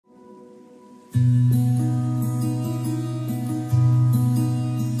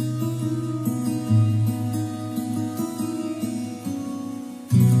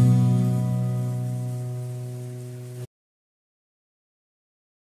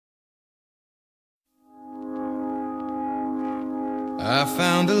I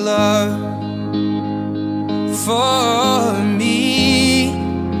found a love for me.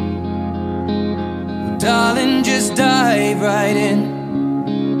 Well, darling, just dive right in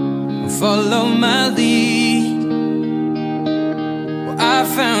and follow my lead. Well, I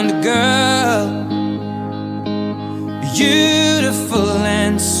found a girl, beautiful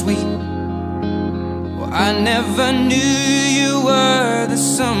and sweet. Well, I never knew you were the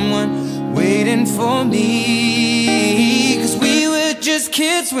someone waiting for me. 'Cause we were just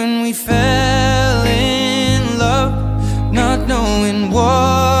kids when we fell in love, not knowing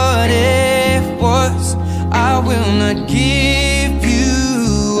what it was. I will not give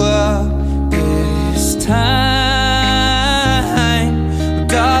you up this time.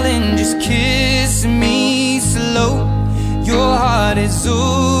 Darling, just kiss me slow. Your heart is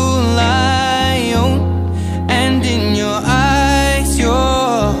all I own, and in your eyes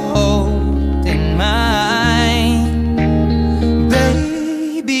you're holding mine.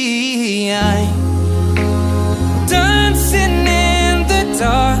 Baby, I'm dancing in the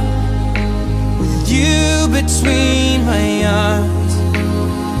dark with you between my arms,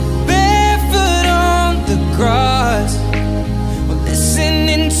 barefoot on the grass. We're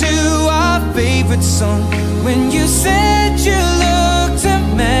listening to our favorite song. When you said you looked a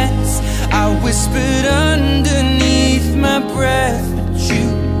mess, I whispered underneath my breath, but you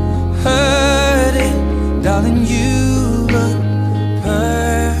heard it. Darling, you look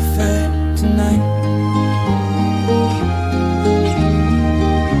perfect tonight.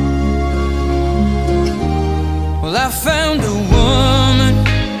 Well, I found a woman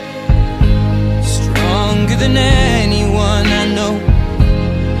stronger than anyone I know.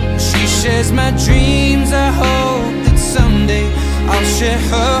 She shares my dreams. I hope that someday I'll share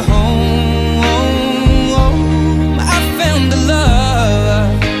her home. I found a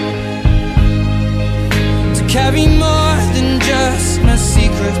love to carry more than just my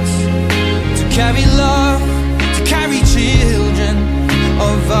secrets, to carry love, to carry children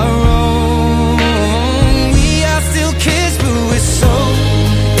of our own. We are still kids, but we're so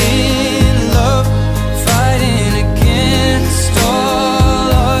in love, fighting against all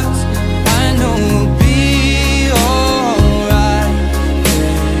odds. I know we'll be alright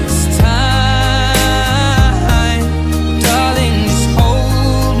this time. Darling, just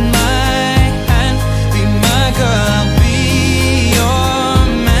hold my hand, be my girl, I'll be your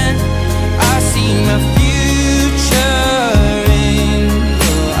man. I see my future in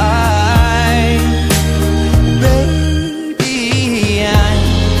your eyes. Baby, I'm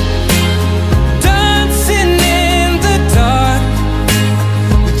dancing in the dark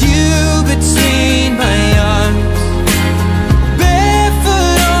with you between my arms,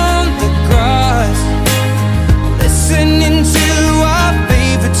 barefoot on the grass, listening to our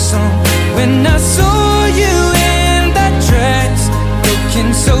favorite song. When I saw you in that dress,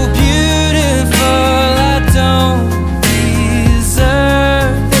 looking so beautiful, I don't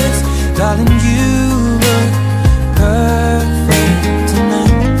deserve this. Darling, you look perfect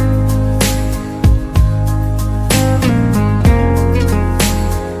tonight.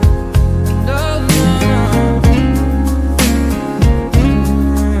 No, no,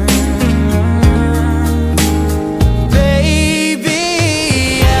 baby,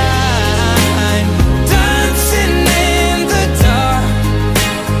 I'm dancing in the dark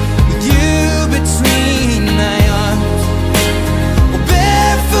with you between my arms,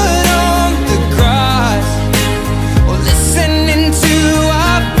 barefoot on the grass, or listening to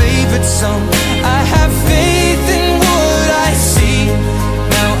our favorite song. I have faith in what I see.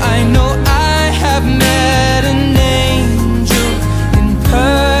 Now I know I have met an angel in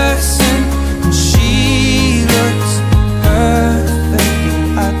person, and she looks perfect.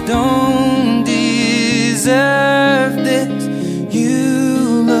 I don't deserve this. You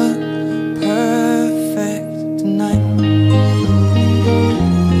look perfect tonight.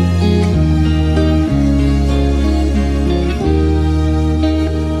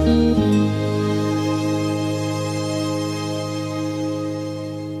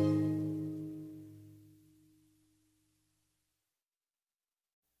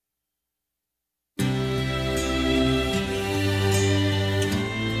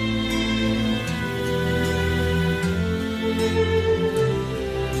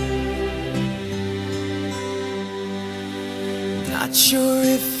 Not sure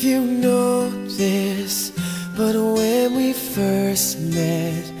if you know this, but when we first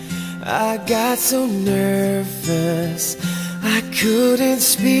met, I got so nervous I couldn't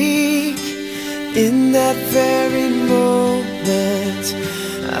speak. In that very moment,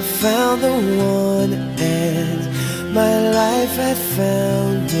 I found the one, and my life had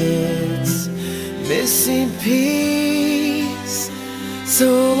found its missing piece.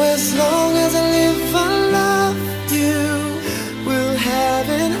 So as long as I live, I love you, will have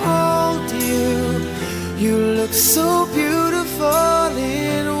and hold you. You look so beautiful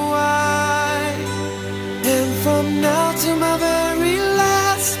in white. And from now to my very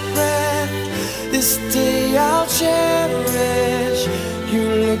last breath, this day I'll cherish. You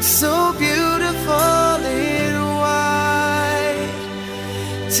look so beautiful in white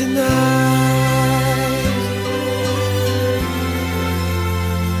tonight.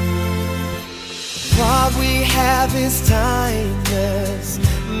 What we have is timeless,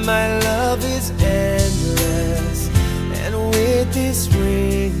 my love is endless. And with this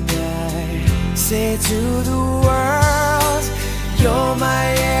ring I say to the world, you're my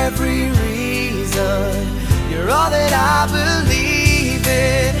every reason. You're all that I believe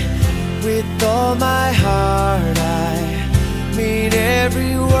in. With all my heart I mean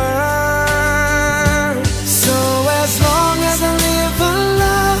every word. So as long as I live, I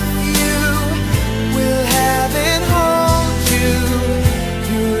love you, will have and hold you.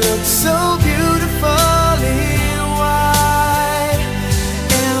 You look so beautiful in white.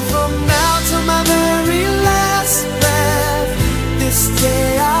 And from now to my very last breath, this day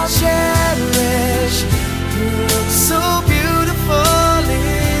I'll cherish. You look so beautiful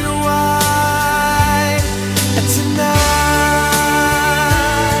in white tonight.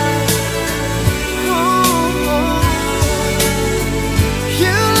 Ooh,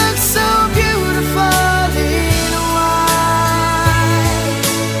 you look so beautiful in white.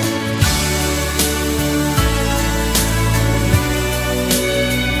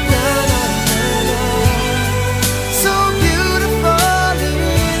 Na, na, na, na. So beautiful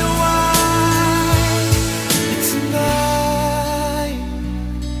in white tonight.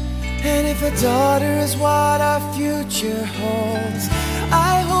 And if a daughter is what our future holds,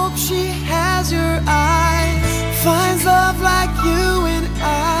 I hope she has your eyes, finds love like you and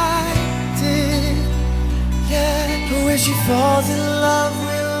I did. Yeah, but when she falls in love,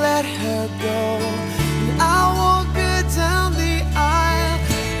 we'll let her go, and I'll walk her down the aisle.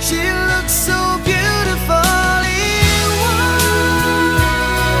 She looks so beautiful in white.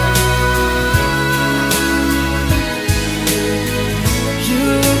 You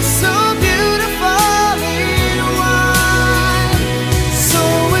look so beautiful in white. So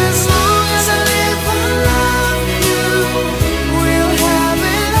as long as I live, I love you, will have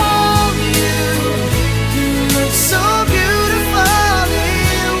and hold you. You look so beautiful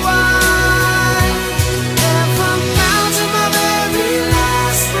in white. And from now to my very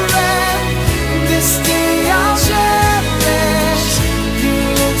last breath, this day I'll cherish. You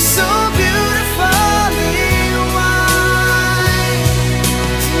look so beautiful in white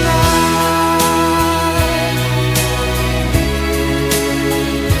tonight.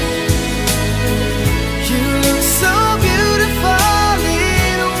 You look so beautiful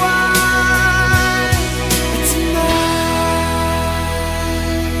in white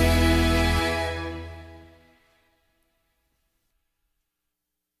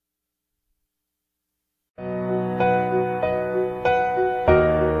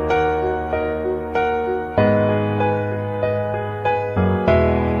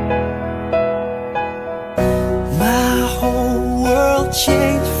My whole world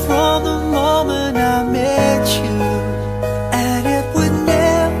changed from the moment I met you, and it would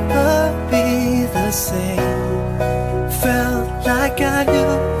never be the same. Felt like I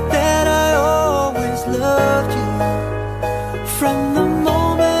knew that I always loved you. From the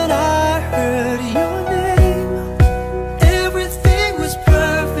moment I heard your name, everything was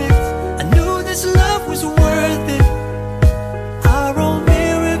perfect. I knew this love was worth it. Our own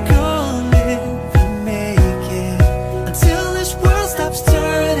miracle never make it. Until this world stops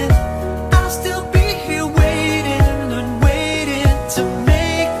turning, I'll still be here waiting and waiting to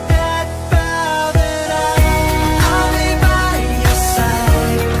make that vow that I'll be by your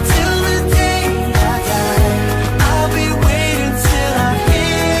side till the day I die. I'll be waiting till I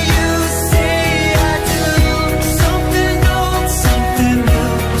hear you say I do. Something old, something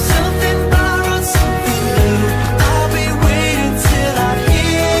new, something borrowed, something new. I'll be waiting till I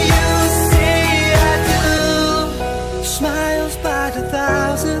hear you say I do. Smiles by the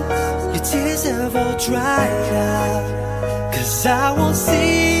thousands, your tears have all dried out, 'cause I won't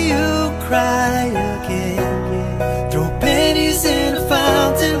see you cry again.